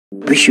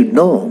we should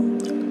know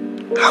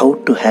how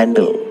to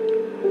handle,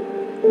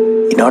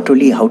 not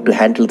only how to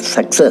handle the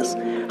success,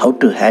 how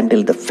to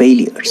handle the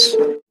failures.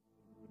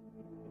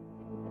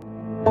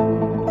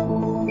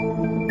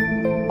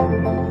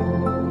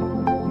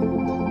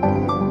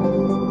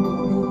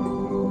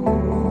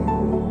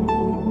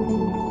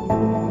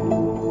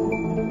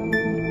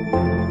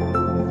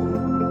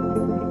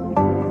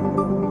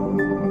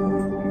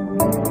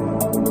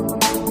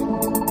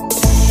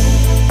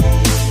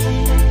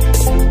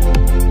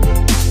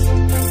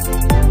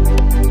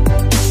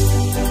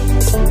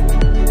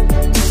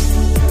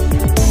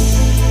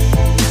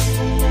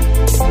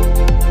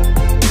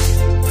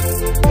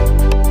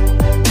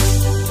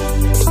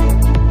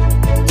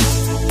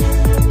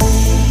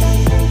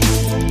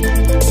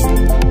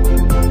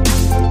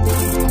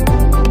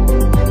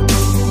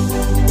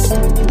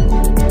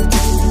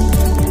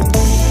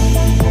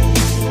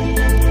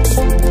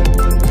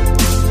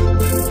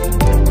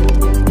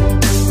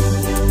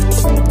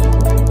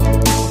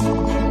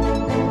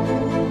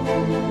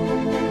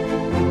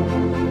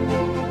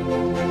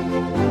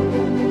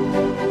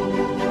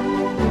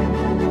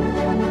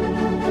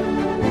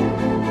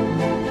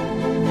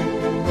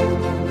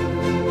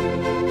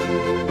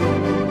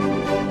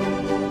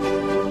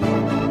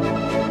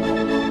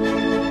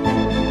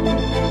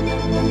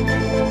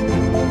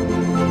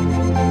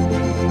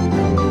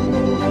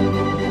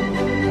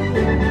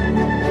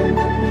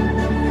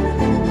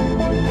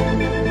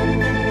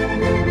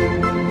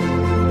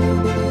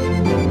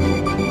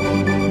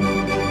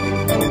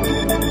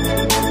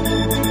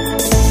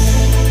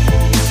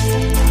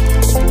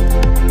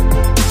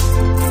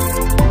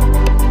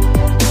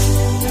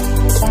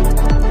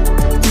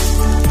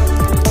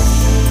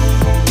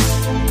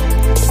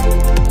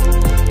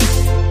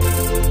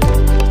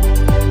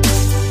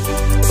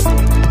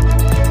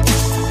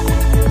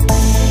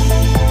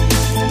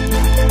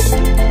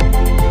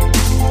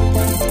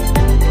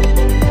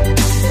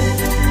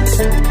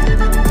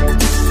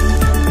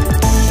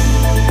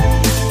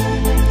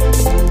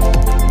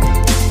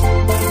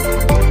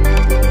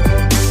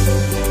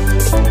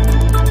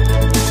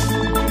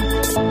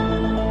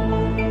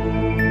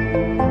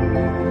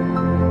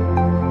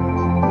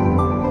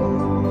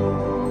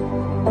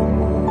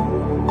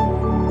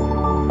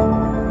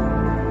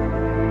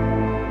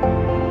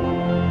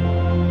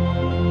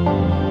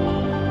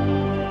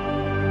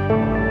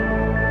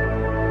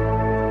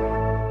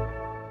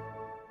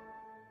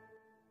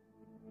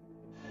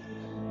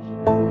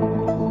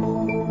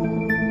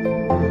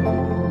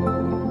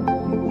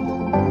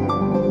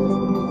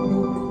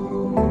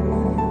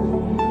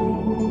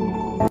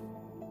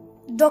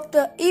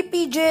 Dr.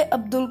 APJ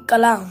Abdul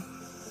Kalam,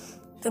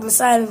 the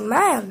missile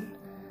man,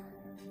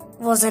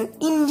 was an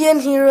Indian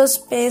hero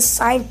space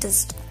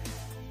scientist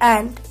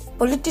and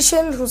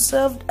politician who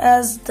served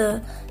as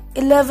the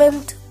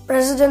 11th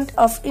President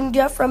of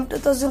India from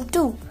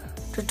 2002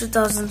 to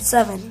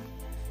 2007.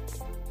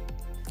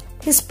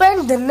 He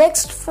spent the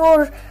next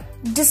 4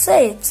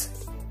 decades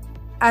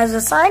as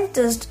a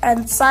scientist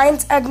and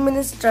science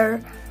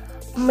administrator,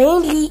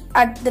 mainly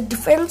at the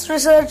Defense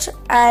Research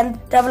and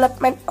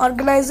Development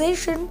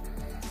Organization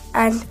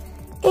and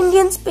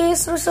Indian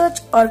Space Research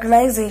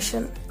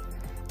Organization,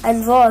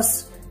 and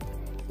was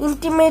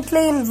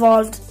intimately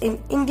involved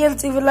in Indian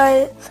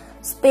civil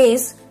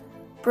space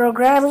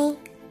programming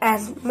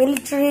and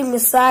military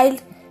missile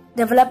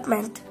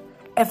development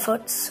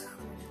efforts.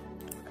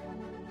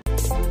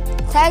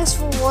 Thanks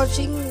for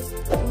watching.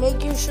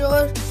 Make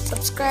sure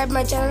subscribe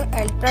my channel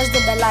and press the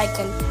bell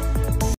icon.